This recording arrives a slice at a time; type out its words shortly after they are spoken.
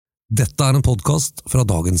Dette en podcast fra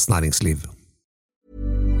Dagens Næringsliv.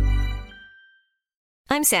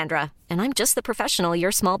 I'm Sandra, and I'm just the professional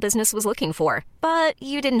your small business was looking for. But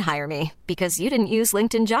you didn't hire me because you didn't use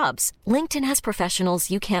LinkedIn Jobs. LinkedIn has professionals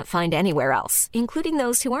you can't find anywhere else, including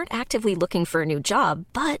those who aren't actively looking for a new job,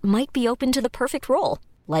 but might be open to the perfect role,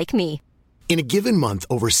 like me. In a given month,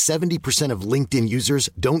 over 70% of LinkedIn users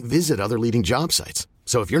don't visit other leading job sites.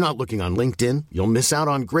 So if you're not looking on LinkedIn, you'll miss out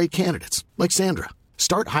on great candidates like Sandra.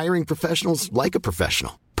 Start hiring professionals like a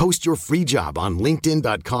professional. Post your free job on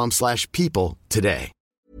linkedin.com/people today.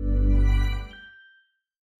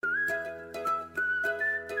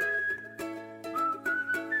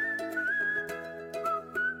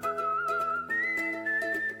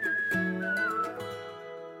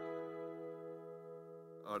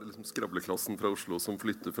 Det liksom skravleklassen fra Oslo som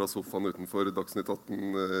flytter fra sofaen utenfor Dagsnytt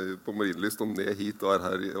 18 på Marienlyst og ned hit og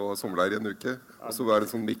her og har sommerleir i en uke. Og så det en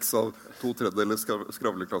sånn mix av 2/3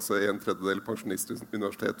 skravleklasse, 1/3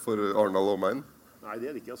 pensjonistuniversitet for Arendal og omegn. Nei,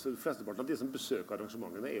 det det ikke. Altså, flesteparten av de som besøker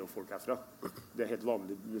arrangementene jo folk herfra. Det helt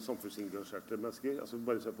vanlige samfunnsengasjerte mennesker. Altså,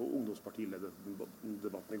 bare se på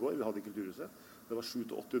ungdomspartilederdebatten i går. Vi hadde i Kulturhuset. Det var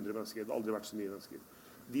 700-800 mennesker. Det har aldri vært så mye mennesker.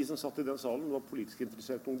 De som satt i den salen var politisk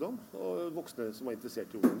interessert ungdom, og voksne som var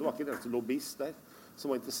interessert i ungdom. Det var ikke en eneste lobbyist der som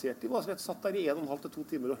var interessert i. De var satt der i 1,5 til 2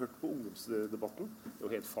 timer og hørt på ungdomsdebatten. Det jo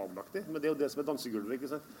helt fabelaktig. Men det jo det som dansegulvet, ikke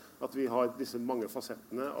sant? At vi har disse mange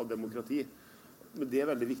fasettene av demokrati. Men det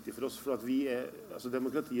veldig viktig for oss, for at altså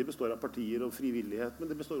demokratiet består av partier og frivillighet, men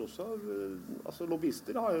det består også av altså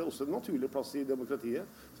lobbyister har jo også en naturlig plass i demokratiet,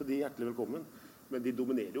 så de hjertelig velkommen. Men de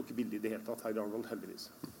dominerer jo ikke bildet i det hele tatt her i Arendal, heldigvis.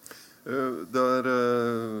 Det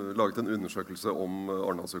laget en undersøkelse om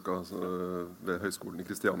Arendalsuka ved Høgskolen i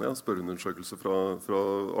Kristiania, spørreundersøkelse fra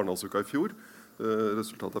Arendalsuka i fjor.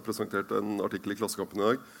 Resultatet presentert en artikkel i Klassekampen i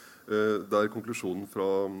dag, der konklusjonen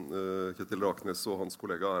fra Kjetil Raknes og hans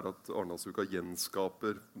kollega at Arendalsuka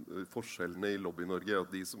gjenskaper forskjellene i Lobby-Norge,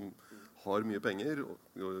 at de som har mye penger,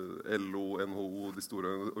 LO, NHO, de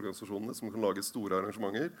store organisasjonene som kan lage store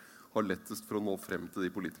arrangementer, har lettest for å nå frem til de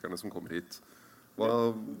politikerne som kommer hit.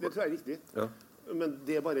 Det tror jeg riktig. Ja. Men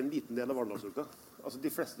det bare en liten del av Arendalsuka. Altså, de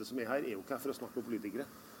fleste som her jo ikke her for å snakke med politikere.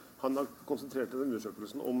 Han har konsentrert den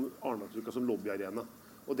undersøkelsen om Arendalsuka som lobbyarena.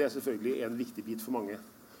 Og det selvfølgelig en viktig bit for mange.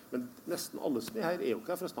 Men nesten alle som her jo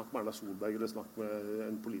ikke her for å snakke med Erna Solberg eller snakke med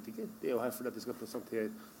en politiker. De jo her fordi at de skal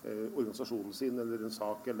presentere organisasjonen sin eller en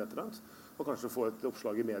sak eller et eller annet. Og kanskje få et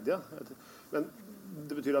oppslag i media. Men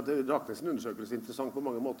det betyr at Raknes' undersøkelse interessant på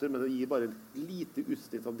mange måter, men det gir bare et lite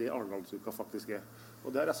utsnitt av det Arendalsuka faktisk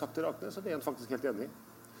Og det har jeg sagt til Raknes, og det han faktisk helt enig i.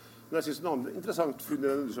 Men jeg synes en annen interessant funn i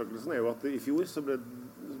den undersøkelsen jo at i fjor så ble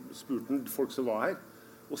spurt folk som var her,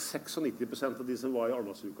 og 96% av de som var i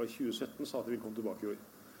Arendalsuka i 2017 sa at de ville komme tilbake i år.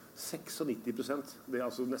 96%. Det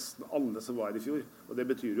altså nesten alle som var her i fjor. Og det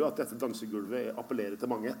betyr jo at dette dansegulvet appellerer til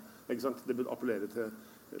mange. Ikke sant? Det appellerer til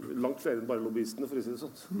langt flere enn bare lobbyistene, for å si det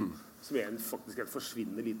sånn. Som faktisk en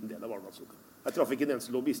forsvinnende liten del av Arendalsuka. Jeg traff ikke en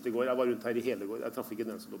eneste lobbyist i går. Jeg var rundt her i hele går. Jeg traff ikke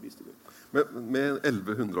en eneste lobbyist i går. Med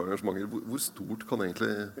 1100 arrangementer, hvor stort kan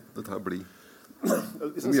egentlig dette her bli?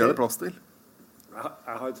 Hvor mye det plass til?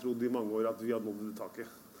 Jeg har trodd i mange år at vi hadde nådd det taket.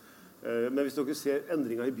 Men hvis dere ser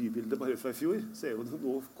endringer i bybildet bare fra i fjor, så jo det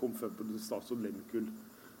nå kom for statsråd Lemkull.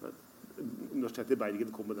 Universitetet i Bergen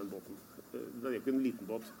kom med den båten. Det jo ikke en liten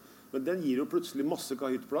båt. Men den gir jo plutselig masse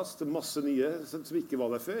kahyttplass til masse nye som ikke var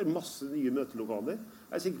der før. Masse nye møtelokaler.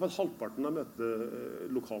 Jeg sikker på at halvparten av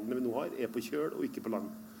møtelokalene vi nå har på kjøl og ikke på land.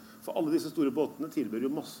 For alle disse store båtene tilbyr jo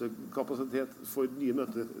masse kapasitet for nye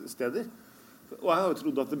møtesteder. Og jeg har jo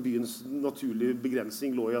trodd at byens naturlige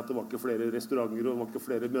begrensning lå i at det var ikke flere restauranter, og det var ikke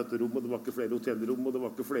flere møterom, og det var ikke flere hotellrom, og det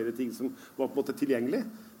var ikke flere ting som var på en måte tilgjengelig.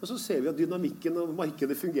 Men så ser vi at dynamikken og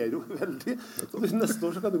markedet fungerer jo veldig. Og neste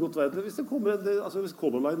år så kan det godt være hvis det kommer hvis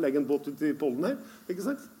Color Line legger en båt ut i Pollen her, ikke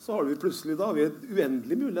sant? Så har vi plutselig, da har vi et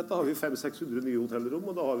uendelig mulighet, da har vi 500-600 nye hotellrom,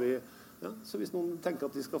 og da har vi, så hvis noen tenker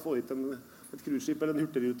at de skal få hit et cruiseskip eller en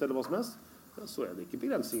hurtigrute eller hva som helst, så det ikke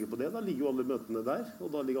begrensninger på det. Da ligger jo alle møtene der, og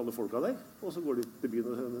da ligger alle folka der. Og så går de til byen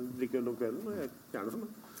og drikker øl om kvelden, og gjerne for meg.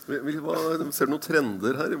 Ser du noen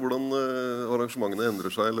trender her i hvordan arrangementene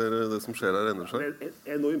endrer seg, eller det som skjer her endrer seg?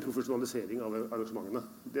 Det enorm profesjonalisering av arrangementene.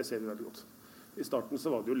 Det ser vi veldig godt. I starten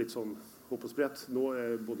så var det jo litt sånn hopp og sprett. Nå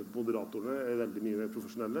både moderatorene veldig mye mer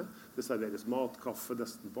profesjonelle. Det serveres mat, kaffe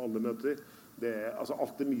nesten på alle møter.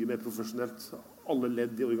 Alt mye mer profesjonelt. Alle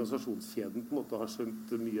ledd i organisasjonskjeden på en måte har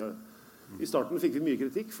skjønt mye. I starten fikk vi mye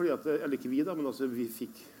kritikk, eller ikke vi da, men vi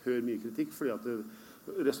fikk høre mye kritikk, fordi at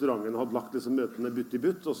restauranten hadde lagt møtene butt i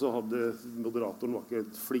butt, og så hadde moderatoren var ikke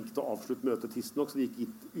flink til å avslutte møtet tids nok, så de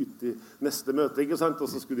gikk ut i neste møte, ikke sant? Og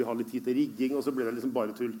så skulle de ha litt tid til rigging, og så ble det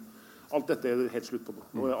bare tull. Alt dette er helt slutt på nå.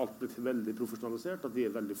 Nå er alt blitt veldig profesjonalisert, at de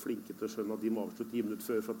er veldig flinke til å skjønne at de må avslutte 10 minutter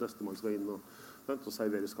før for at neste mann skal inn og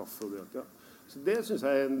servere skaffe. Og det, ja. Så det synes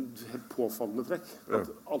jeg er en helt påfallende trekk.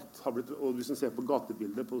 At alt har blitt, og hvis man ser på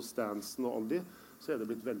gatebildet, på Stansen og alle de, så er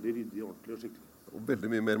det blitt veldig ryddig, ordentlig og skikkelig. Og veldig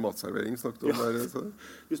mye mer matservering snakket om der. Så.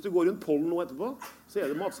 Hvis du går rundt Pollen nå etterpå, så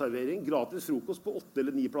er det matservering, gratis frokost på 8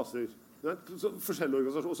 eller 9 plasser. Så forskjellige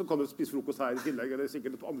organisasjoner, og så kan du spise frokost her i tillegg, eller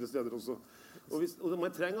sikkert på andre steder også. Og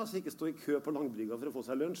man trenger altså ikke stå i kø på Langbrygga for å få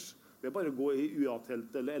seg lunsj. Det er bare å gå i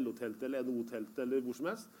UA-telt, eller LO-telt, eller NO-telt, eller hvor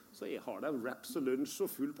som helst. Så jeg har de wraps og lunsj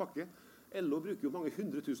og full pakke. LO bruker jo mange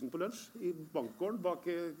 100 000 på lunsj i bankgården bak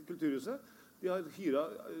Kulturhuset. De har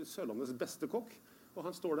hyret Sørlandets beste kokk. Og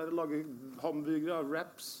han står der og lager hamburgere,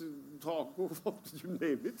 wraps, taco, you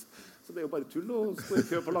name it. Så det er jo bare tull å stå i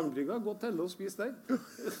kø på Langbrygga. Gå til og spis der.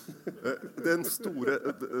 Den store,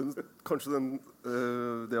 kanskje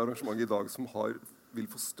det arrangementet i dag som vil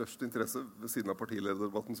få størst interesse ved siden av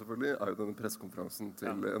partilederdebatten selvfølgelig, er jo denne pressekonferansen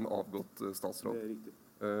til en avgått statsråd. Det er riktig.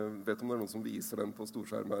 Vet om det er noen som viser den på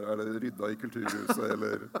storskjerm her? Er det rydda i Kulturhuset,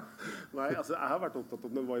 eller? Nei, altså jeg har vært opptatt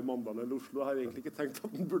om den var i Mandal eller Oslo. Jeg har egentlig ikke tenkt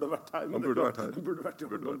at den burde vært her. Men den burde vært her. Den burde vært i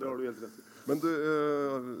Mandal, det har du helt rett i. Men du,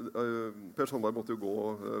 Per Sandberg måtte jo gå,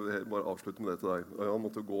 bare avslutte med det til deg. Han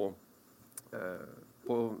måtte jo gå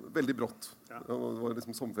på veldig brått. Ja. Det var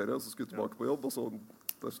liksom sommerferie, og så skulle tilbake på jobb, og så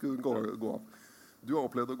der skulle han gå av. Du har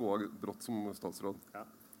opplevd å gå av brått som statsråd. Ja.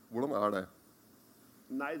 Hvordan er det?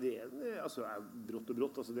 Nei, det er brått og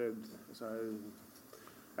brått. Jeg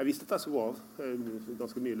visste at jeg skulle gå av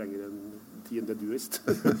ganske mye lenger enn tid enn det du visste.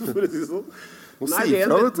 For å si sånn. Nei, det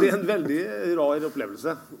er en veldig rar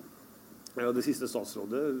opplevelse. Ja, det siste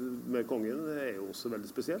statsrådet med kongen er jo også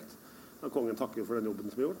veldig spesielt. Kongen takker for den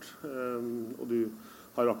jobben som er gjort. Og du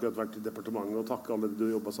har akkurat vært i departementet og takket alle du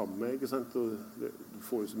jobbet sammen med, ikke sant? Og du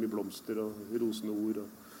får jo så mye blomster og rosende ord.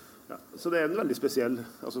 Ja. Så det er en veldig spesiell,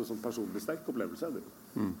 altså sånn personlig sterk opplevelse.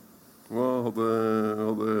 Hva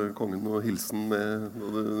hadde kongen noe hilsen med?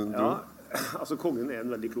 Ja, altså kongen er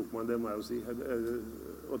en veldig klok mann, det må jeg jo si.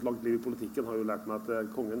 Og et langt liv i politikken har jo lært meg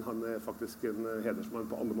at kongen han er faktisk en hedersmann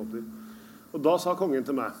på alle måter. Og da sa kongen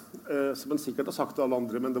til meg, som han sikkert har sagt til alle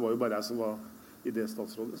andre, men det var jo bare jeg som var i det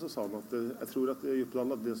statsrådet, så sa han at jeg tror at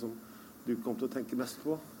Djupedal, at det som du kom til å tenke mest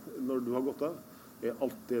på når du har gått av, er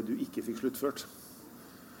alt det du ikke fikk sluttført.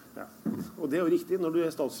 Ja. Og det er jo riktig, når du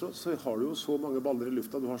er statsråd så har du jo så mange baller i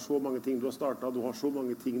lufta, du har så mange ting du har startet, du har så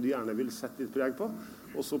mange ting du gjerne vil sette ditt preg på,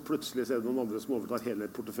 og så plutselig er det noen andre som overtar hele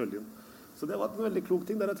porteføljen. Så det var en veldig klok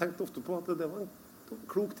ting, der jeg tenkte ofte på at det var en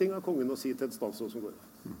klok ting av kongen å si til et statsråd som går av.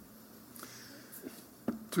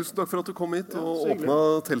 Tusen takk for at du kom hit og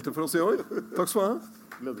åpnet teltet for oss i år. Takk skal du ha.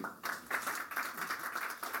 Gleder.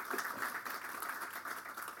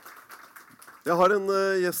 Jeg har en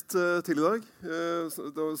gjest til i dag,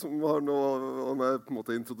 som han er på en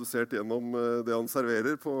måte introdusert gjennom det han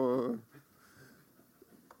serverer på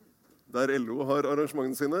der LO har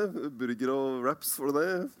arrangementene sine. Burger og wraps, var det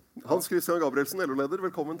det? Hans Christian Gabrielsen, LO-leder,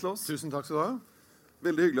 velkommen til oss. Tusen takk skal du ha.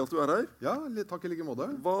 Veldig hyggelig at du er her. Ja, takk i like måte.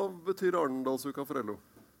 Hva betyr Arendalsuka for LO?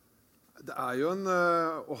 Det er jo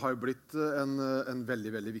og har blitt en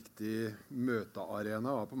veldig, veldig viktig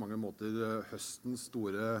møtearena, og på mange måter høstens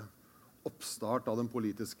store oppstart av den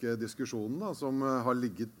politiske diskusjonen, da, som har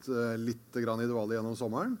ligget litt grann i dvale gjennom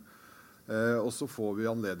sommeren. Og så får vi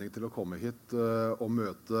anledning til å komme hit og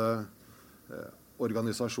møte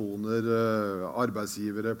organisasjoner,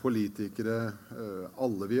 arbeidsgivere, politikere,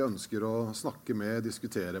 alle vi ønsker å snakke med,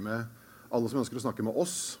 diskutere med, alle som ønsker å snakke med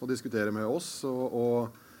oss og diskutere med oss,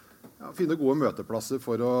 og finne gode møteplasser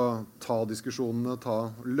for å ta diskusjonene,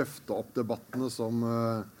 løfte opp debattene som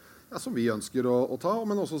vi ønsker å ta,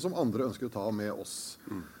 men også som andre ønsker å ta med oss.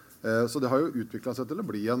 Så det har jo utviklet seg til å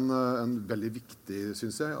bli en veldig viktig,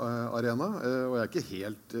 synes jeg, arena, og jeg er ikke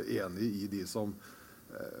helt enig i de som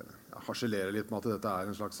harselerer litt med at dette er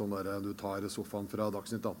en slags sånn der du tar sofaen fra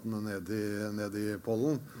Dagsnytt 18 ned i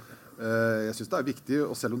pollen. Jeg synes det er viktig,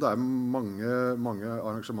 og selv om det er mange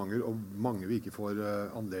arrangementer og mange vi ikke får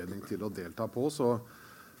anledning til å delta på, så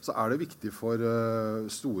er det viktig for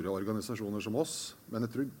store organisasjoner som oss, men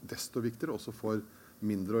jeg tror desto viktigere også for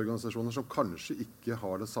mindre organisasjoner som kanskje ikke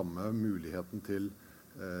har det samme muligheten til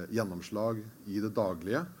gjennomslag i det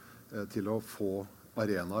daglige, til å få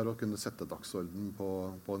arenaer og kunne sette dagsorden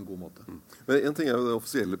på en god måte. Men en ting er jo det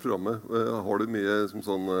offisielle programmet. Har du mye som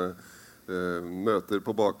sånn møter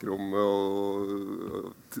på bakrommet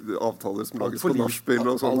og avtaler som lages på nachspiel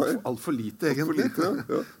og sånn? Alt for lite, egentlig.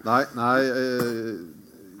 Ja. Nei,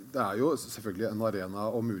 det er jo selvfølgelig en arena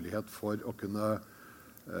og mulighet for å kunne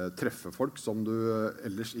treffe folk som du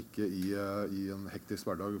ellers ikke i en hektisk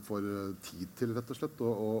hverdag får tid til, rett og slett,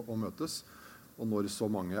 å møtes. Og når så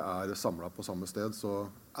mange samlet på samme sted, så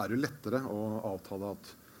det lettere å avtale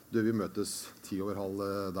at vi møtes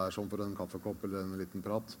 10:30 der som for en kaffekopp eller en liten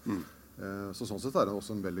prat. Så sånn sett det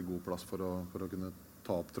også en veldig god plass for å kunne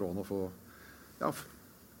ta opp tråden og få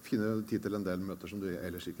finne tid til en del møter som du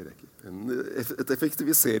ellers ikke rekker. Et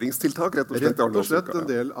effektiviseringstiltak, rett og slett. Rett og slett en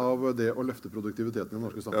del av det å løfte produktiviteten i det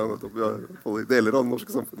norske samfunnet. Ja, nettopp. Deler av det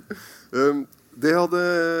norske samfunnet. En av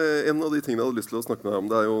de tingene jeg hadde lyst til å snakke med deg om,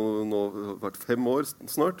 det jo nå vært 5 år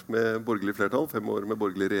snart med borgerlig flertall, 5 år med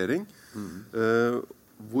borgerlig regjering.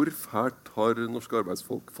 Hvor fælt har norske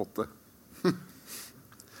arbeidsfolk fått det?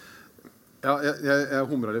 Ja, jeg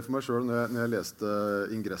humret litt for meg selv når jeg leste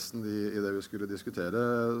ingressen i det vi skulle diskutere,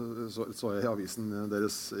 så jeg i avisen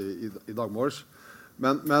deres i dag morges.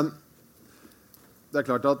 Men det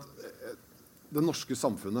klart at det norske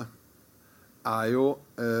samfunnet jo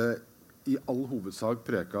i all hovedsak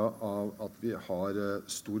preget av at vi har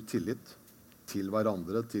stor tillit til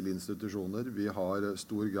hverandre, til institusjoner. Vi har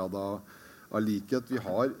stor grad av likhet. Vi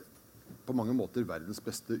har på mange måter verdens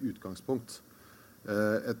beste utgangspunkt.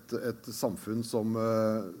 Et samfunn som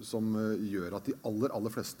gjør at de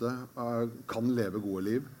aller fleste kan leve gode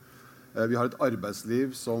liv. Vi har et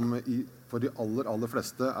arbeidsliv som for de aller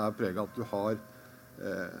fleste preget at du har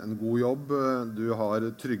en god jobb, du har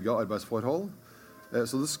trygge arbeidsforhold.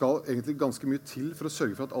 Så det skal egentlig ganske mye til for å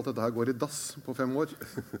sørge for at alt dette her går i dass på 5 år.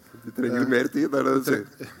 Vi trenger mer tid, det det du sier.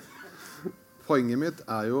 Poenget mitt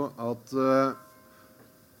jo at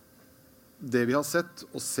det vi har sett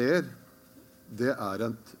og ser, det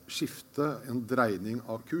et skifte, en dreining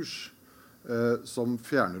av kurs, som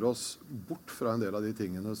fjerner oss bort fra en del av de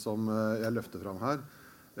tingene som jeg løfter fram her,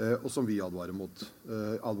 og som vi advarte mot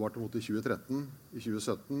i 2013, i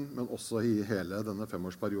 2017, men også i hele denne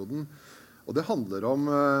 5-årsperioden. Og det handler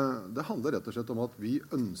rett og slett om at vi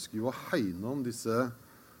ønsker å hegne om disse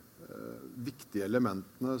viktige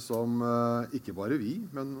elementene som ikke bare vi,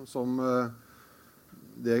 men som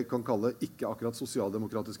det jeg kan kalle ikke akkurat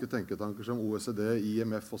sosialdemokratiske tenketanker som OECD,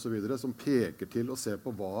 IMF og så videre, som peker til å se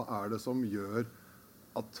på hva det som gjør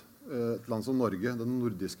at et land som Norge, de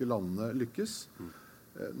nordiske landene, lykkes.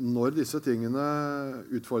 Når disse tingene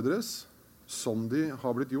utfordres, som de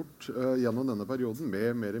har blitt gjort gjennom denne perioden,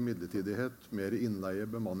 med mer midlertidighet, mer innleie,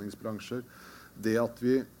 bemanningsbransjer, det at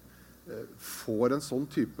vi får en sånn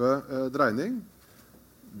type dreining,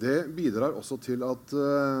 det bidrar også til at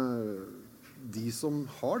de som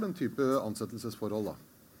har den type ansettelsesforhold,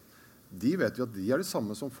 de vet vi at de de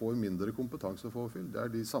samme som får mindre kompetanseforfyll.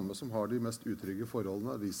 Det de samme som har de mest utrygge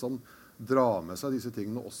forholdene, de som drar med seg disse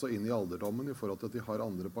tingene også inn i alderdommen i forhold til at de har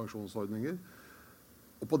andre pensjonsordninger.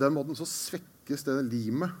 Og på den måten så svekkes det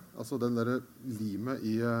limet, altså den der limet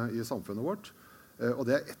i samfunnet vårt. Og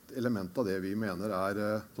det et element av det vi mener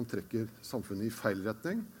som trekker samfunnet i feil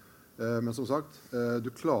retning. Men som sagt,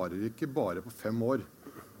 du klarer ikke bare på 5 år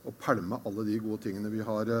og pælme alle de gode tingene vi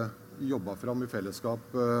har jobbet fram i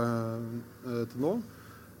fellesskap til nå.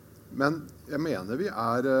 Men jeg mener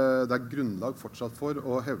det grunnlag fortsatt for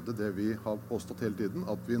å hevde det vi har påstått hele tiden,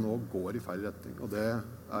 at vi nå går i feil retning, og det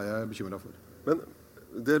jeg bekymret for. Men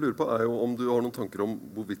det jeg lurer på jo om du har noen tanker om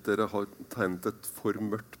hvorvidt dere har tegnet et for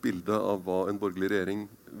mørkt bilde av hva en borgerlig regjering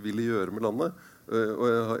ville gjøre med landet. Og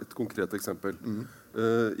jeg har et konkret eksempel.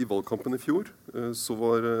 I valgkampen i fjor så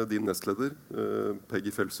var din nestleder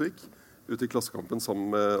Peggy Felsvik ute i Klassekampen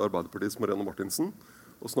sammen med Arbeiderpartiets Marianne Martinsen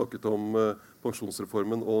og snakket om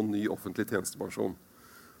pensjonsreformen og ny offentlig tjenestepensjon.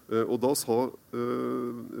 Og da sa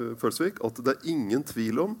Felsvik at det ingen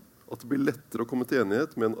tvil om at det blir lettere å komme til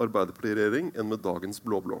enighet med en Arbeiderparti-regjering enn med dagens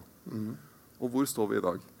blå-blå. Og hvor står vi i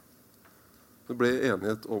dag? Det ble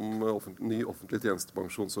enighet om ny offentlig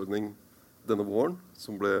tjenestepensjonsordning denne våren,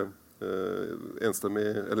 som ble enstemmig,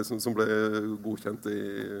 eller som ble godkjent i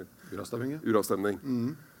uravstemning.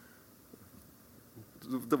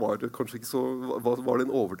 Det var kanskje ikke så var det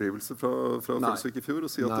en overdrivelse fra Felsvik i fjor å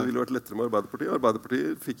si at det ville vært lettere med Arbeiderpartiet.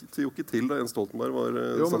 Arbeiderpartiet fikk det jo ikke til da Jens Stoltenberg var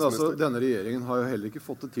statsminister. Men denne regjeringen har jo heller ikke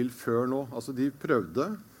fått det til før nå. Altså de prøvde,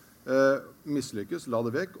 mislykkes, la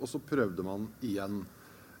det vekk, og så prøvde man igjen.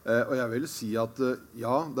 Og jeg vil si at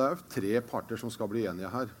ja, det 3 parter som skal bli enige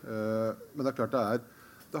her. Men det klart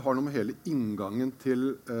det har noe med hele inngangen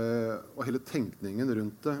til og hele tenkningen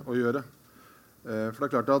rundt det å gjøre. For det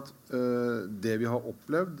klart at det vi har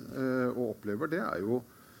opplevd og opplever, det jo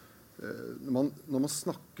når man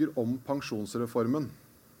snakker om pensjonsreformen,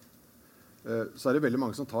 så det veldig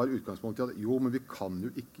mange som tar utgangspunkt i at jo, men vi kan jo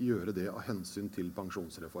ikke gjøre det av hensyn til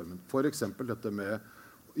pensjonsreformen. For eksempel dette med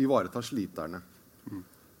å ivareta sliterne.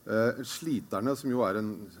 Sliterne, som jo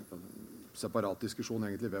en separat diskusjon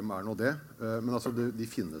egentlig, hvem nå det? Men altså, de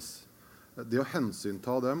finnes. Det å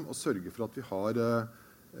hensynta dem og sørge for at vi har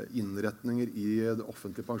innretninger i det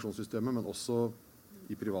offentlige pensjonssystemet, men også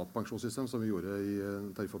i privat pensjonssystem, som vi gjorde i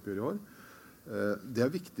tariffoppgjøret i år,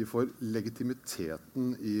 det viktig for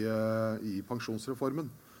legitimiteten i pensjonsreformen.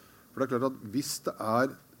 For det klart at hvis det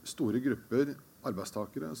store grupper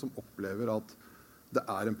arbeidstakere som opplever at det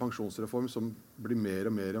en pensjonsreform som blir mer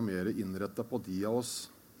og mer innrettet på de av oss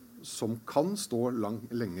som kan stå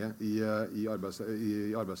lenge i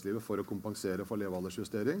arbeidslivet for å kompensere for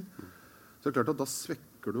levealdersjustering, så det klart at da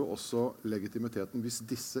svekker du også legitimiteten hvis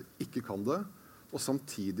disse ikke kan det, og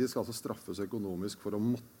samtidig skal altså straffes økonomisk for å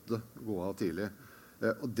måtte gå av tidlig.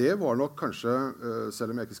 Og det var nok kanskje,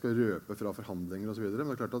 selv om jeg ikke skal røpe fra forhandlinger og så videre,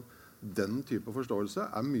 men det klart at den type forståelse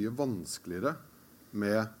mye vanskeligere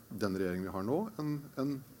med den regjeringen vi har nå enn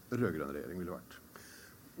en rødgrønn regjering ville vært.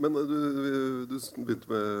 Men du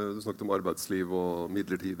snakket om arbeidsliv og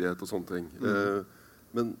midlertidighet og sånne ting.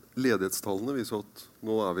 Men ledighetstallene viser at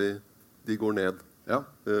nå de går ned. Ja,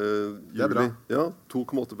 det bra. Ja,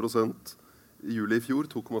 2,8% i juli i fjor,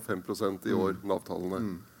 2,5% i år, Nav-tallene.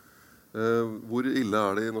 Hvor ille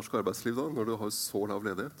det i norsk arbeidsliv da, når du har så lav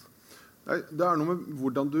ledighet? Nei, det noe med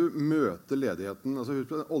hvordan du møter ledigheten. Altså, husk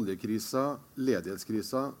på oljekrisa,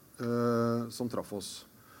 ledighetskrisa som traff oss.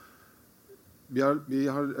 Vi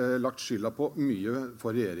har lagt skylda på mye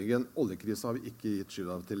for regjeringen. Oljekrisa har vi ikke gitt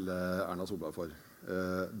skylda til Erna Solberg for.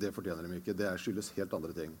 Det fortjener de ikke. Det skyldes helt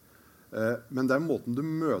andre ting. Men det måten du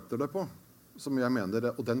møter det på, som jeg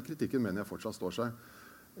mener, og den kritikken mener jeg fortsatt står seg.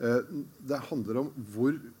 Det handler om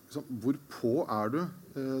hvor på du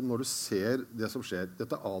når du ser det som skjer.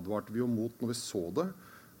 Dette advarte vi jo mot når vi så det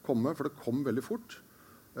komme, for det kom veldig fort.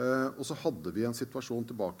 Og så hadde vi en situasjon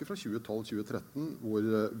tilbake fra 2012-2013 hvor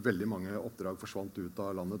veldig mange oppdrag forsvant ut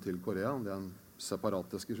av landet til Korea. Det en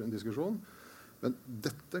separat diskusjon. Men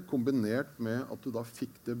dette kombinert med at du da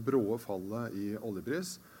fikk det bråe fallet i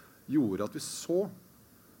oljepris, gjorde at vi så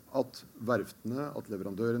at verftene, at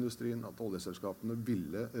leverandørindustrien, at oljeselskapene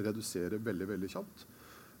ville redusere veldig, veldig kjapt.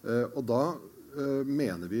 Og da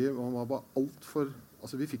mener vi man var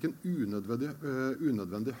altså vi fikk en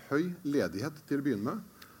unødvendig høy ledighet til å begynne med,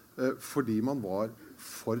 fordi man var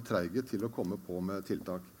for treige til å komme på med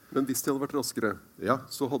tiltak. Men hvis de hadde vært raskere,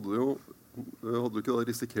 så hadde du ikke da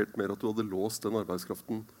risikert mer at du hadde låst den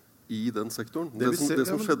arbeidskraften i den sektoren? Det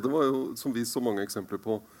som skjedde var jo, som vi så mange eksempler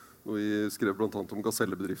på, og vi skrev blant annet om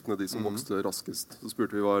gasellebedriftene, de som vokste raskest. Så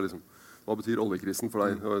spurte vi hva betyr oljekrisen for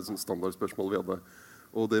deg? Det var et standardspørsmål vi hadde.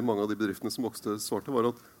 Og det mange av de bedriftene som vokste svarte var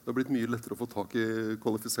at det har blitt mye lettere å få tak i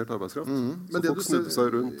kvalifisert arbeidskraft. Så folk snudde seg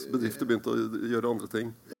rundt, bedrifter begynte å gjøre andre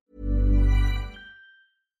ting.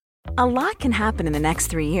 A lot can happen in the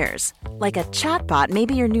next 3 years. Like a chatbot may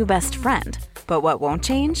be your new best friend. But what won't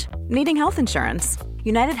change? Needing health insurance.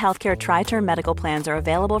 United Healthcare Tri-Term Medical Plans are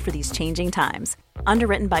available for these changing times.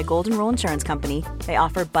 Underwritten by Golden Rule Insurance Company, they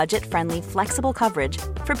offer budget-friendly, flexible coverage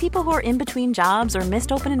for people who are in between jobs or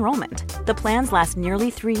missed open enrollment. The plans last nearly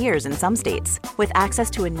 3 years in some states, with access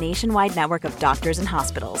to a nationwide network of doctors and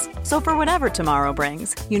hospitals. So for whatever tomorrow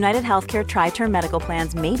brings, United Healthcare Tri-Term Medical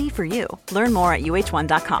Plans may be for you. Learn more at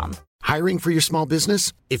uh1.com. Hiring for your small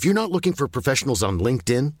business? If you're not looking for professionals on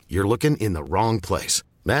LinkedIn, you're looking in the wrong place.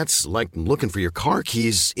 That's like looking for your car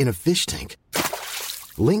keys in a fish tank.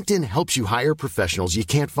 LinkedIn helps you hire professionals you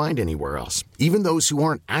can't find anywhere else, even those who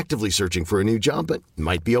aren't actively searching for a new job but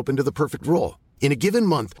might be open to the perfect role. In a given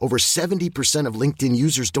month, over 70% of LinkedIn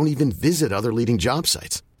users don't even visit other leading job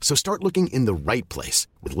sites. So start looking in the right place.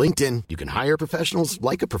 With LinkedIn, you can hire professionals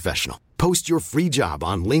like a professional. Post your free job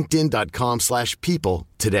on linkedin.com/people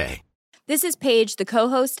today. This is Paige, the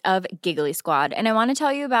co-host of Giggly Squad, and I want to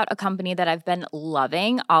tell you about a company that I've been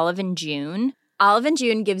loving, Olive & June. Olive &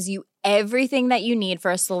 June gives you everything that you need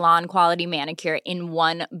for a salon-quality manicure in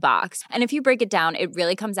one box. And if you break it down, it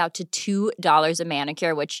really comes out to $2 a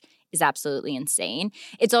manicure, which is absolutely insane.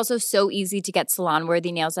 It's also so easy to get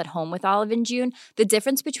salon-worthy nails at home with Olive & June. The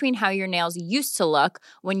difference between how your nails used to look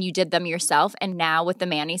when you did them yourself and now with the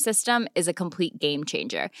Mani system is a complete game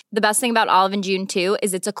changer. The best thing about Olive & June, too,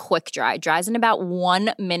 is it's a quick dry. Dries in about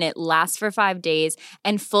 1 minute, lasts for 5 days,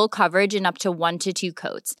 and full coverage in up to 1 to 2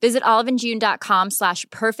 coats. Visit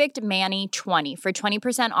oliveandjune.com/perfectmani20 for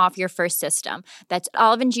 20% off your first system. That's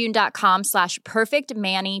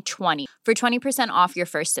oliveandjune.com/perfectmani20 for 20% off your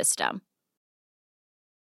first system. Ja.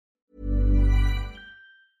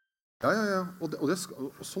 Og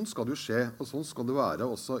sånn skal det jo skje, og sånn skal det være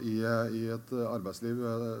også i et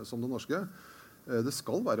arbeidsliv som det norske. Det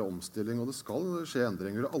skal være omstilling, og det skal skje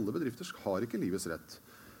endringer, og alle bedrifter har ikke livets rett.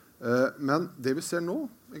 Men det vi ser nå,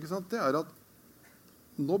 ikke sant, det at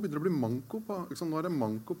nå begynner det å bli manko på, nå det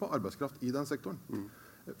manko på arbeidskraft i den sektoren.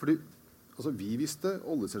 Fordi altså, vi visste,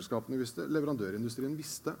 oljeselskapene visste, leverandørindustrien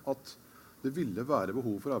visste at det ville være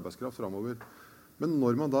behov for arbeidskraft fremover. Men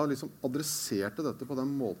når man da liksom adresserte dette på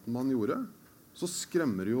den måten man gjorde, så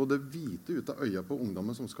skremmer jo det hvite ut av øya på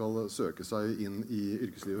ungdommen som skal søke seg inn i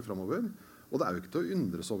yrkeslivet fremover. Og det jo ikke til å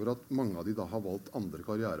undres over at mange av de da har valgt andre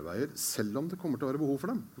karriereveier, selv om det kommer til å være behov for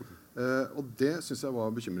dem. Og det synes jeg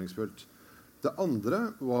var bekymringsfullt. Det andre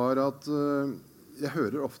var at jeg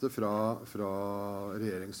hører ofte fra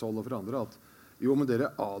regjeringshold og fra andre at jo, men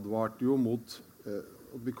dere advarte jo mot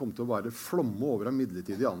at vi kom til å være flomme over av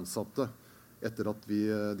midlertidige ansatte etter at de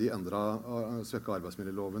svekket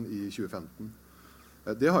arbeidsmiljøloven i 2015.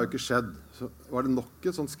 Det har jo ikke skjedd. Så var det nok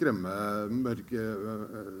et sånt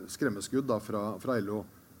skremmeskudd da fra LO?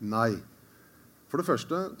 Nei. For det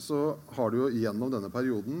første så har du jo gjennom denne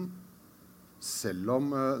perioden, selv om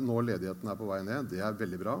nå ledigheten på vei ned, det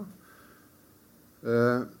veldig bra,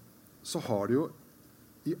 så har det jo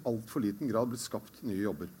i alt for liten grad blitt skapt nye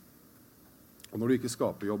jobber. Og når du ikke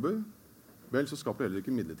skaper jobber, vel, så skaper du heller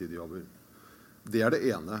ikke midlertidige jobber. Det det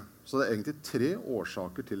ene. Så det egentlig 3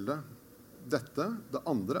 årsaker til det. Det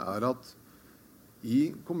andre at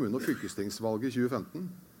i kommune- og fylkestingsvalget i 2015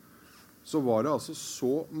 så var det altså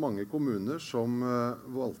så mange kommuner som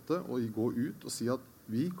valgte å gå ut og si at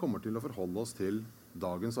vi kommer til å forholde oss til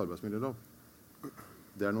dagens arbeidsmiljølov.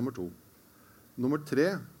 Det nummer 2. Nummer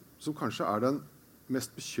 3, som kanskje den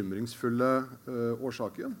mest bekymringsfulle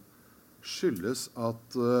årsaken, skyldes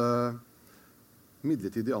at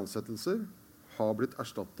midlertidige ansettelser har blitt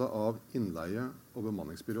erstattet av innleie og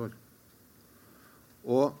bemanningsbyråer.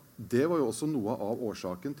 Og det var jo også noe av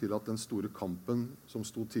årsaken til at den store kampen som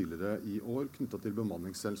stod tidligere i år knyttet til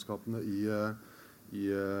bemanningsselskapene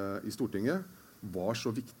i Stortinget var så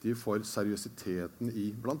viktig for seriøsiteten i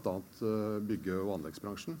blant annet bygge- og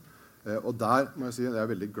anleggsbransjen. Og der må jeg si at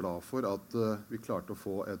jeg veldig glad for at vi klarte å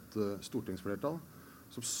få et stortingsflertall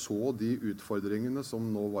som så de utfordringene som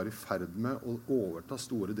nå var i ferd med å overta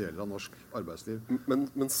store deler av norsk arbeidsliv.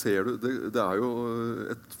 Men ser du, det jo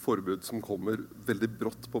et forbud som kommer veldig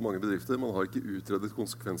brått på mange bedrifter. Man har ikke utredet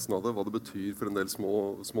konsekvensen av det, hva det betyr for en del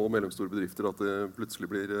små og mellomstore bedrifter at det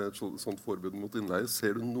plutselig blir et sånt forbud mot innleie.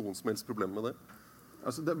 Ser du noen som helst problem med det?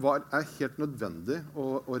 Altså, det helt nødvendig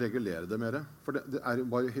å regulere det mer, for det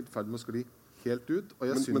bare helt ferdig med å skli helt ut. Og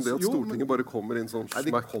men det at Stortinget bare kommer inn sånn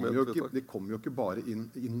smekk med det kommer jo ikke bare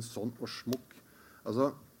inn sånn og smukk.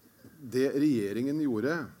 Altså, det regjeringen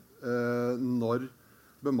gjorde når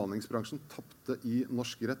bemanningsbransjen tappte i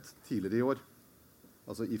norsk rett tidligere i år,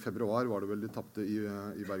 altså i februar var det vel de tappte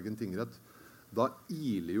i Bergen tingrett, da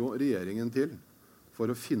iler jo regjeringen til for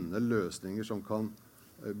å finne løsninger som kan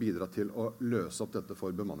bidra til å løse opp dette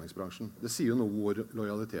for bemanningsbransjen. Det sier jo noe hvor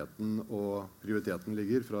lojaliteten og prioriteten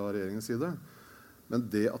ligger fra regjeringens side. Men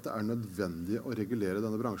det at det nødvendig å regulere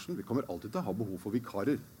denne bransjen, vi kommer alltid til å ha behov for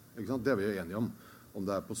vikarer. Ikke sant? Det vi enige om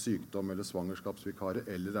det på sykdom eller svangerskapsvikarer,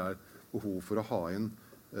 eller det behov for å ha inn,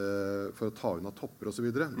 for å ta unna topper og så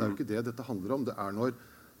videre. Det jo ikke det dette handler om. Det når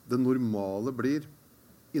det normale blir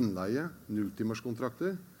innleie,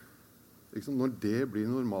 nulltimerskontrakter, når det blir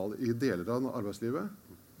normalt i deler av arbeidslivet,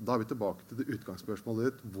 da vi tilbake til det utgangsspørsmålet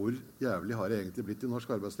ditt. Hvor jævlig har det egentlig blitt i norsk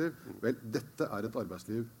arbeidsliv? Vel, dette et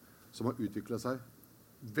arbeidsliv som har utviklet seg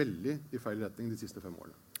veldig i feil retning de siste 5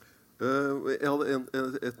 årene. Jeg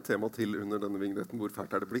hadde et tema til under denne vignetten. Hvor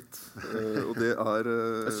fælt det blitt? Og det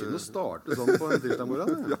Jeg synes å starte sånn på en tirsdag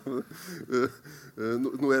morgen. Ja.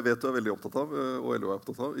 Noe jeg vet du veldig opptatt av, og LO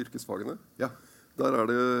opptatt av, yrkesfagene. Ja. Der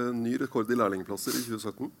det ny rekord i lærlingplasser i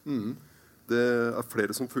 2017. Det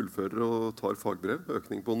flere som fullfører og tar fagbrev.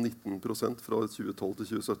 Økning på 19% fra 2012 til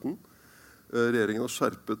 2017. Regjeringen har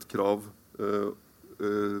skjerpet krav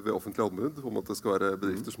ved offentlig anbud om at det skal være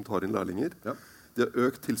bedrifter som tar inn lærlinger. Ja. De har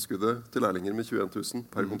økt tilskuddet til lærlinger med 21 000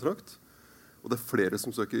 per kontrakt. Og det flere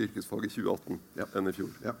som søker yrkesfag i 2018 enn i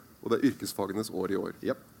fjor. Ja. Og det yrkesfagenes år i år.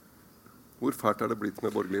 Ja. Hvor fælt det blitt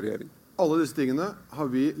med borgerlig regjering? Alle disse tingene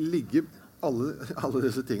har vi ligget alle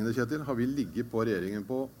disse tingene, Kjetil, har vi ligget på regjeringen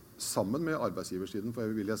på sammen med arbeidsgiversiden,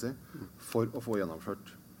 for å få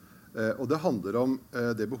gjennomført. Og det handler om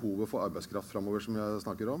det behovet for arbeidskraft fremover som jeg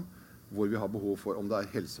snakker om, hvor vi har behov for om det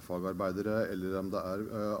helsefagarbeidere eller om det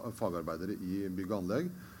fagarbeidere i bygg og anlegg.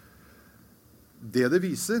 Det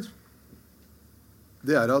viser,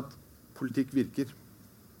 det at politikk virker.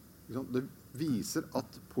 Det viser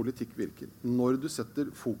at politikk virker. Når du setter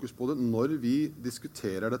fokus på det, når vi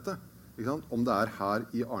diskuterer dette, om det her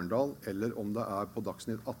i Arendal, eller om det på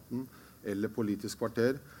Dagsnytt 18, eller Politisk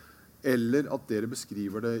kvarter, eller at dere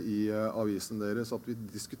beskriver det i avisen deres, at vi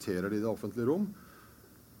diskuterer det i det offentlige rom,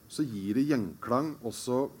 så gir det gjenklang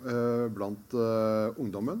også blant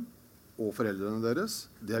ungdommen og foreldrene deres.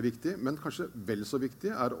 Det er viktig, men kanskje vel så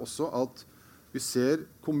viktig er også at vi ser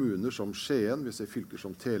kommuner som Skien, vi ser fylker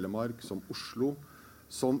som Telemark, som Oslo,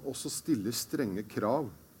 som også stiller strenge krav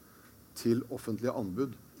til offentlige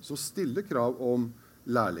anbud, som stiller krav om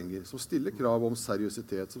lærlinger, som stiller krav om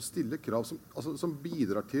seriøsitet, som stiller krav som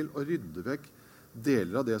bidrar til å rydde vekk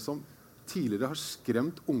deler av det som tidligere har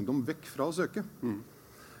skremt ungdom vekk fra å søke.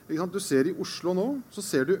 Du ser i Oslo nå, så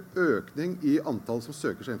ser du økning i antall som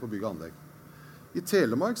søker seg inn på bygg og anlegg. I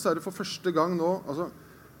Telemark så er det for første gang nå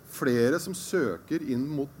flere som søker inn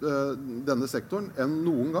mot denne sektoren enn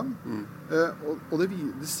noen gang. Og det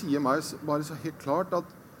sier meg bare så helt klart at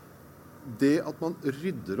det at man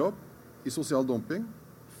rydder opp i sosial dumping,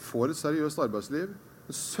 får et seriøst arbeidsliv,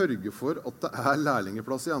 sørger for at det er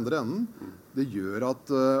lærlingeplass i andre enden, det gjør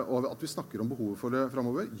at vi snakker om behovet for det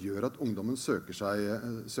fremover, gjør at ungdommen søker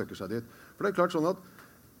seg dit. For det er klart sånn at,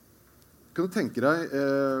 kan du tenke deg,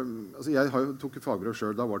 jeg tok et fagbrev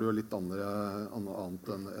selv, da var det jo litt annet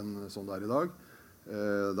enn sånn det er i dag.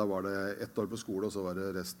 Da var det 1 år på skole, og så var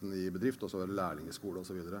det resten i bedrift, og så var det lærlingeskole og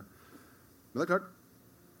så videre. Men det er klart,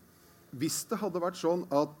 hvis det hadde vært sånn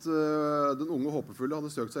at den unge håpefulle hadde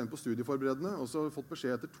søkt seg inn på studieforberedende, og så fått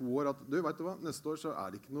beskjed etter 2 år at, vet du hva, neste år så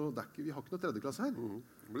er det ikke noe, vi har ikke noe tredjeklasse her.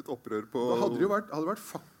 Det blitt opprør på... Da hadde det vært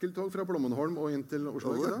fakkeltog fra Blommenholm og inn til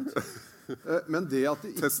Oslo, ikke sant? Men det at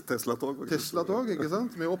det ikke... Tesla-tog, ikke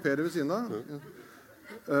sant? Med au pair ved siden av.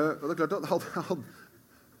 Og det er klart at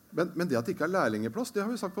men det at det ikke er lærlingeplass, det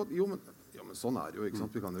har vi sagt på at, jo, men sånn er det jo, ikke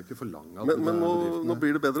sant? Vi kan jo ikke forlange at... Men nå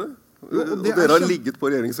blir det bedre. Og dere har ligget på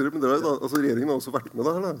regjeringsstyret, men regjeringen har også vært med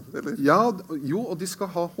det her, da? Eller? Ja, og de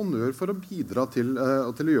skal ha honnør for å bidra til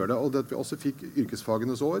å gjøre det. Og det at vi også fikk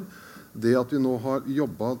yrkesfagenes år, det at vi nå har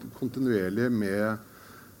jobbet kontinuerlig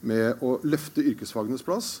med å løfte yrkesfagenes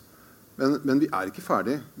plass, men vi er ikke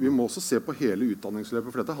ferdig. Vi må også se på hele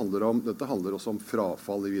utdanningsløpet, for dette handler også om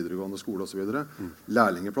frafall i videregående skole og så videre.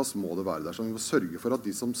 Lærlingeplass må det være der. Så vi må sørge for at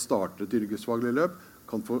de som starter et yrkesfaglig løp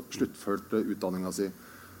kan få sluttført utdanningen sin.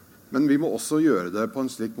 Men vi må også gjøre det på en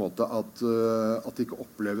slik måte at det ikke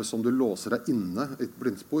oppleves som du låser deg inne i et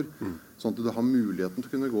blindspor, sånn at du har muligheten til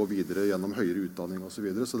å kunne gå videre gjennom høyere utdanning og så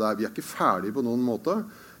videre. Så vi er ikke ferdige på noen måte,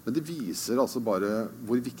 men det viser altså bare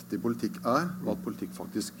hvor viktig politikk er, og at politikk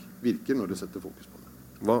faktisk virker når du setter fokus på det.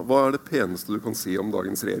 Hva er det peneste du kan si om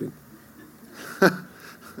dagens regjering?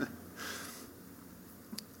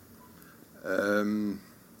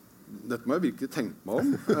 Dette må jeg virkelig tenke meg om.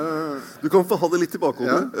 Du kan få ha det litt i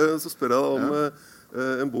bakhodet. Ja. Så spør jeg deg om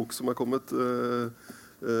en bok som er kommet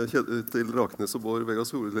til Raknes og Bård Vegar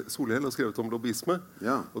Solhjell har skrevet om lobbyisme.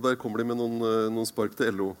 Ja. Og der kommer de med noen spark til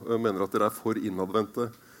LO. Mener at dere er for innadvendte.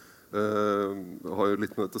 Har jo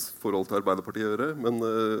litt med dette forhold til Arbeiderpartiet å gjøre. Men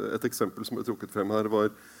et eksempel som ble trukket frem her var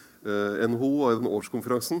NHO av den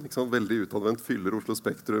årskonferansen. Ikke sant? Veldig utadvendt, fyller Oslo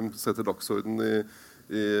Spektrum, setter dagsorden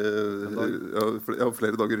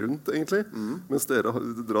flere dager rundt, egentlig. Mens dere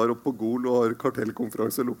drar opp på Gol og har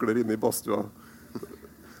kartellkonferanse og lukker dere inne i badstua.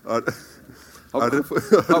 Har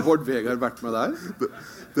Bård Vegar vært med der?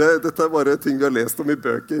 Dette er bare ting vi har lest om i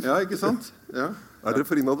bøker. Ja, ikke sant? Ja. Er dere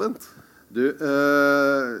for innadvendt? Det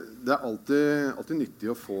er alltid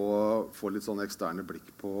nyttig å få litt sånne eksterne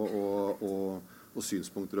blikk på og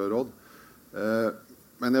synspunkter og råd.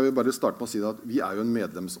 Men jeg vil bare starte med å si at vi er jo en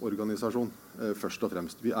medlemsorganisasjon, først og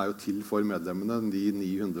fremst. Vi er jo til for medlemmene, de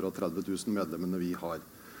 930 000 medlemmene vi har.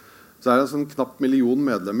 Så er det en sånn knapt 1 million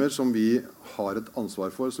medlemmer som vi har et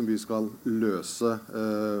ansvar for, som vi skal løse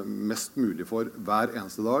mest mulig for hver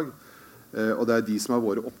eneste dag. Og det er de som er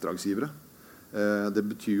våre oppdragsgivere. Det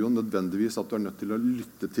betyr jo nødvendigvis at du er nødt til å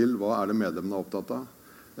lytte til hva er det medlemmene er opptatt av.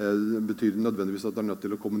 Det betyr nødvendigvis at du er nødt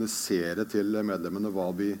til å kommunisere til medlemmene hva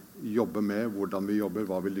vi jobber med, hvordan vi jobber,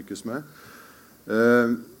 hva vi lykkes med.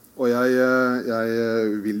 Og jeg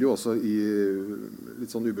vil jo også litt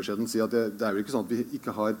sånn ubeskjeden si at det er jo ikke sånn at vi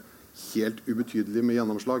ikke har helt ubetydelig med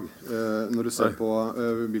gjennomslag når du ser på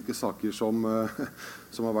hvilke saker som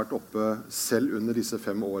har vært oppe selv under disse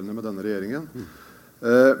 5 årene med denne regjeringen.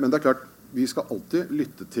 Men det er klart, vi skal alltid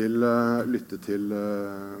lytte til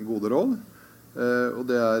gode råd. Og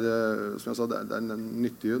det er, som jeg sa, det er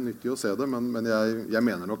nyttig å se det, men jeg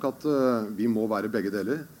mener nok at vi må være begge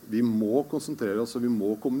deler. Vi må konsentrere oss, og vi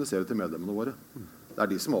må kommunisere til medlemmene våre. Det er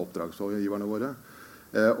de som er oppdragsgiverne våre.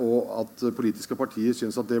 Og at politiske partier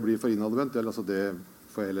synes at det blir for innadvendt, altså det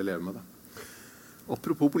får jeg heller leve med det.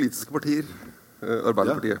 Apropos politiske partier,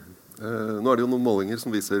 Arbeiderpartiet. Nå er det jo noen målinger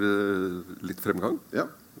som viser litt fremgang. Ja.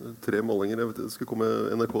 3 målinger. Jeg vet,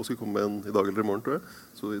 NRK skulle komme med en i dag eller i morgen, tror jeg.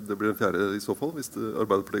 Så det blir en 4. i så fall, hvis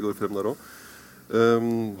Arbeiderpartiet går frem der også.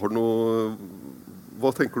 Har du noe... Hva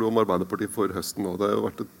tenker du om Arbeiderpartiet for høsten nå? Det har jo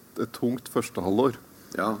vært et tungt første halvår.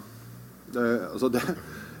 Ja,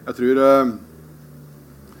 jeg tror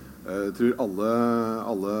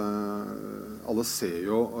alle ser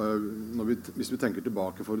jo, hvis vi tenker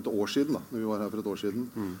tilbake for et år siden, da, når vi var her for et år siden,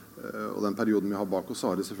 og den perioden vi har bak oss, så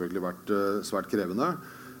har det selvfølgelig vært svært krevende.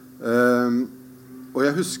 Og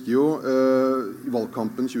jeg husker jo i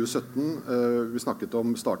valgkampen 2017, vi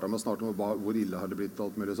startet med å snakke om hvor ille har det blitt og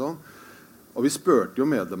alt mulig sånn. Og vi spurte jo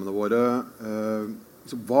medlemmene våre,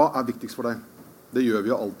 hva viktigst for deg? Det gjør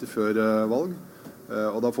vi jo alltid før valg.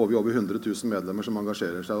 Og da får vi over 100 000 medlemmer som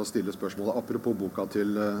engasjerer seg og stiller spørsmålet, apropos boka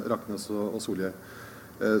til Raknes og Solhjell.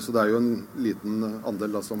 Så det er jo en liten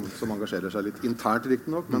andel da, som engasjerer seg litt internt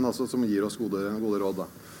riktig nok, men altså som gir oss gode råd da.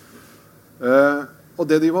 Og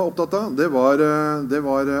det de var opptatt av, det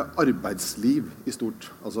var arbeidsliv i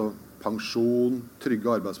stort. Altså pensjon, trygge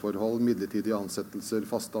arbeidsforhold, midlertidige ansettelser,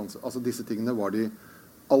 faste ansettelser. Altså disse tingene var de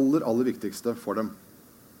aller viktigste for dem.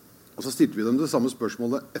 Og så stilte vi dem det samme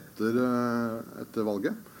spørsmålet etter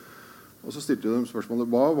valget. Og så stilte vi dem spørsmålet,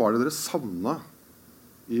 hva var det dere savnet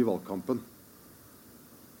i valgkampen?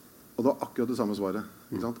 Og det var akkurat det samme svaret.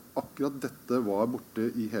 Ikke sant? Akkurat dette var borte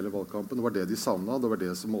i hele valgkampen. Det var det de savnet. Det var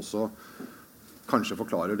det som også kanskje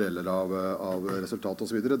forklarer deler av resultatet og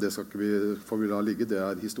så videre. Det får vi la ligge, det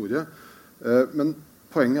er historie. Men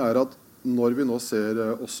poenget er at når vi nå ser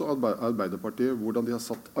også Arbeiderpartiet, hvordan de har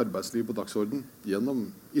satt arbeidsliv på dagsorden, gjennom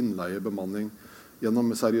innleie, bemanning,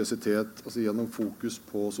 gjennom seriøsitet, altså gjennom fokus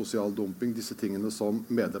på sosial dumping, disse tingene som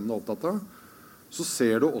medlemmene er opptatt av, så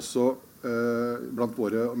ser du også blant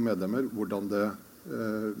våre medlemmer hvordan det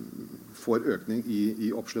får økning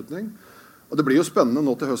i oppslutning. Og det blir jo spennende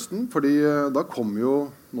nå til høsten, fordi da kommer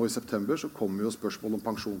jo, nå i september, så kommer jo spørsmål om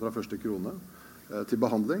pensjon fra første krone til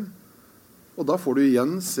behandling. Og da får du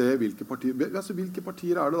igjen se hvilke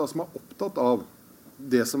partier er det da som er opptatt av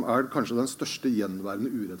det som er kanskje den største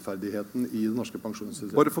gjenværende urettferdigheten i det norske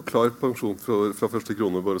pensjonssystemet. Bare forklar pensjon fra første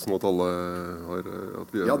krone, bare sånn at alle har...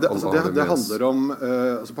 det handler om...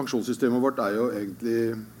 pensjonssystemet vårt er jo egentlig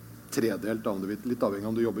tredelt, litt avhengig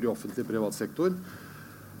av om du jobber i offentlig privat sektor.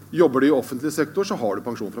 Jobber du i offentlig sektor, så har du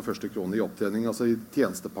pensjon fra første krone i opptjening, altså i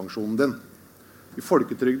tjenestepensjonen din. I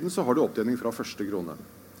folketrygden så har du opptjening fra første krone.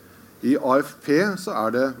 I AFP så er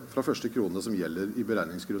det fra første krone som gjelder i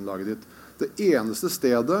beregningsgrunnlaget ditt. Det eneste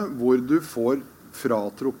stedet hvor du får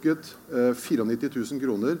fratrukket 94 000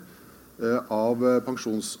 kroner av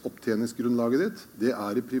pensjonsopptjeningsgrunnlaget ditt, det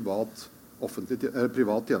er i privat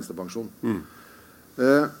tjenestepensjon.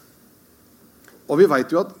 Og vi vet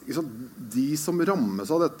jo at de som rammes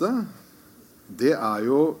av dette, det er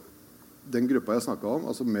jo den gruppa jeg snakket om,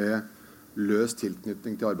 altså med løs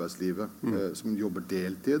tilknytning til arbeidslivet, som jobber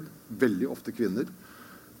deltid, veldig ofte kvinner,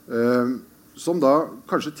 som da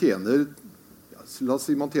kanskje tjener, la oss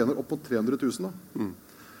si man tjener opp mot 300 000 da.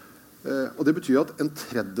 Og det betyr at en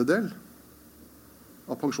tredjedel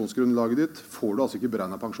av pensjonsgrunnlaget ditt får du altså ikke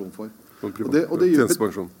beregnet pensjon for.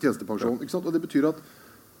 Tjenestepensjon. Tjenestepensjon, ikke sant? Og det betyr at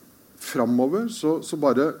fremover så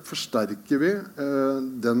bare forsterker vi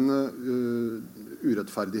den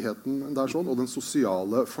urettferdigheten der sånn, og den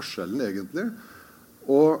sosiale forskjellen egentlig.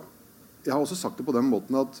 Og jeg har også sagt det på den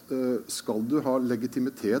måten at skal du ha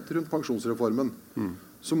legitimitet rundt pensjonsreformen,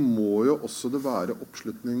 så må jo også det være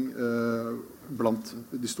oppslutning blant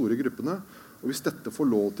de store gruppene. Og hvis dette får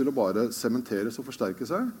lov til å bare sementeres og forsterke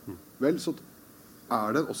seg, vel, så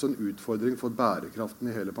er det også en utfordring for bærekraften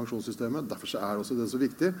i hele pensjonssystemet. Derfor er også det så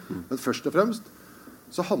viktig. Men først og fremst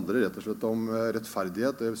så handler det rett og slett om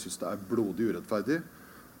rettferdighet. Jeg synes det er blodig urettferdig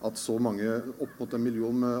at så mange, opp mot 1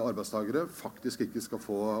 million arbeidstagere, faktisk ikke skal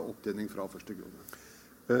få opptjening fra første krone.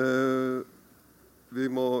 Vi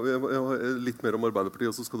må ha litt mer om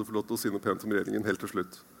Arbeiderpartiet, og så skal du få lov til å si noe pent om regjeringen helt til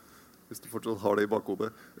slutt. Hvis du fortsatt har det i bakhodet.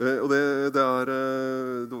 Og det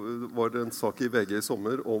var en sak i VG i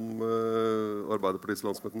sommer om Arbeiderpartiets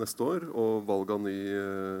landsmøte neste år, og valg av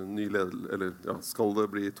ny leder, eller ja, skal det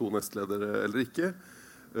bli 2 nestledere eller ikke.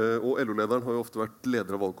 Og LO-lederen har jo ofte vært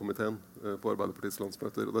leder av valgkomiteen på Arbeiderpartiets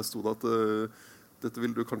landsmøter, og der stod det at dette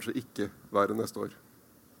vil du kanskje ikke være neste år.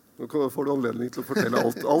 Nå får du anledning til å fortelle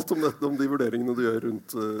alt om dette, om de vurderingene du gjør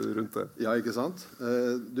rundt det. Ja, ikke sant?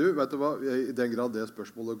 Du, vet du hva? I den grad det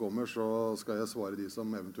spørsmålet kommer, så skal jeg svare de som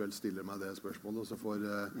eventuelt stiller meg det spørsmålet. Så får,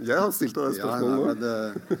 jeg har stilt deg det spørsmålet nå.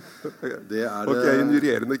 Det er det... Ok,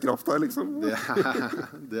 injurierende kraft her, liksom.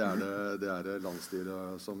 Det er det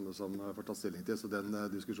landsstyret som får ta stilling til, så den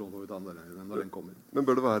diskusjonen får vi ta når den kommer. Men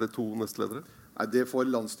bør det være 2 nestledere? Nei, det får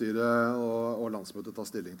landsstyret og landsmøtet ta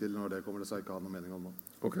stilling til når det kommer det seg ikke ha noen mening om nå.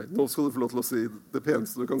 Ok, nå skal du få lov til å si det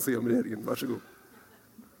peneste du kan si om regjeringen. Vær så god.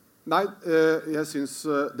 Nei, jeg synes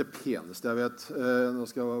det peneste jeg vet, nå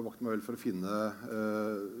skal jeg vakte meg vel for å finne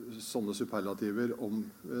sånne superlativer om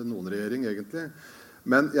noen regjering egentlig,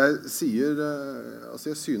 men jeg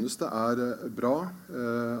synes det er bra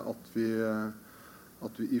at vi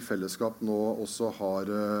i fellesskap nå også har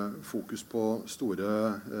fokus på store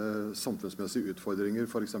samfunnsmessige utfordringer,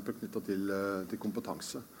 for eksempel knyttet til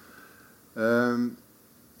kompetanse.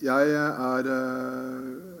 Jeg er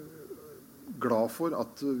glad for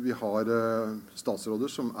at vi har statsråder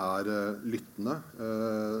som er lyttende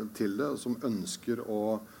til det, og som ønsker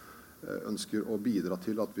å bidra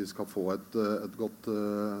til at vi skal få et godt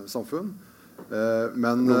samfunn.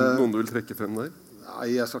 Men, noen du vil trekke frem der?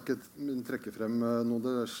 Nei, jeg skal ikke trekke frem noe.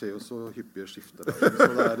 Det skjer jo så hyppige skifter.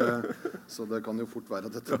 Så det kan jo fort være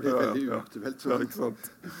at dette blir veldig uaktuelt. Ja, ikke sant?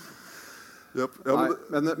 Yep. Ja,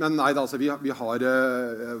 men nei, altså, vi har,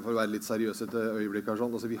 for å være litt seriøs et øyeblikk her,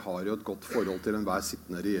 sånn, altså, vi har jo et godt forhold til enhver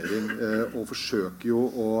sittende regjering, og forsøker jo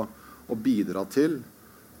å bidra til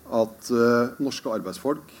at norske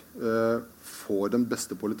arbeidsfolk får den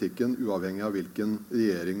beste politikken uavhengig av hvilken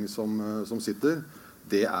regjering som sitter.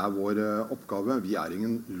 Det er vår oppgave. Vi er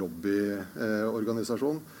ingen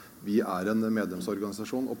lobbyorganisasjon. Vi er en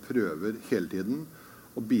medlemsorganisasjon og prøver hele tiden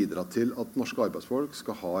å bidra til at norske arbeidsfolk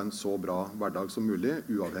skal ha en så bra hverdag som mulig,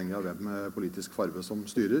 uavhengig av hvem politisk farve som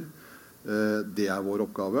styrer. Det er vår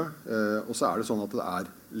oppgave. Og så er det sånn at det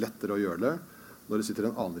er lettere å gjøre det når det sitter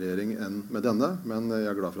en annen regjering enn med denne, men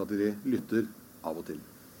jeg er glad for at de lytter av og til.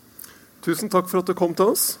 Tusen takk for at du kom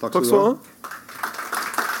til oss. Takk skal du ha.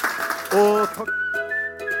 Og takk.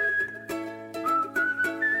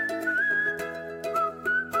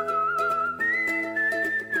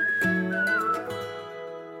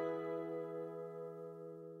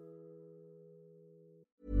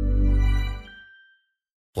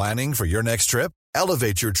 Planning for your next trip?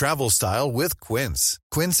 Elevate your travel style with Quince.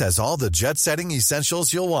 Quince has all the jet-setting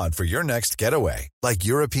essentials you'll want for your next getaway, like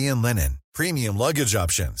European linen, premium luggage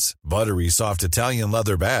options, buttery soft Italian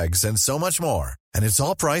leather bags, and so much more. And it's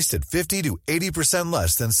all priced at 50 to 80%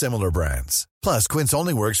 less than similar brands. Plus, Quince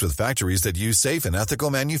only works with factories that use safe and ethical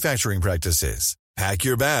manufacturing practices. Pack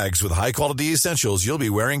your bags with high-quality essentials you'll be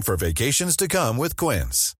wearing for vacations to come with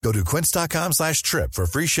Quince. Go to quince.com/trip for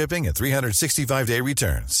free shipping and 365-day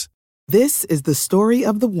returns. This is the story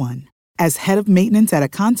of the one. As head of maintenance at a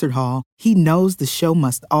concert hall, he knows the show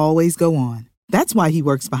must always go on. That's why he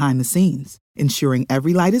works behind the scenes, ensuring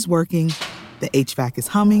every light is working, the HVAC is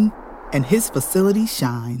humming, and his facility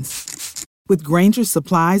shines. With Grainger's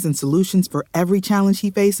supplies and solutions for every challenge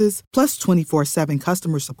he faces, plus 24/7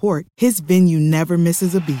 customer support, his venue never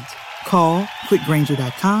misses a beat. Call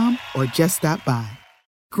quickgrainger.com or just stop by.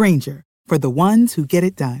 Grainger, for the ones who get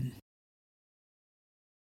it done.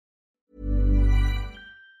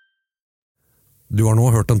 Du har nå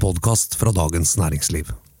hørt en podcast fra Dagens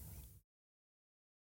Næringsliv.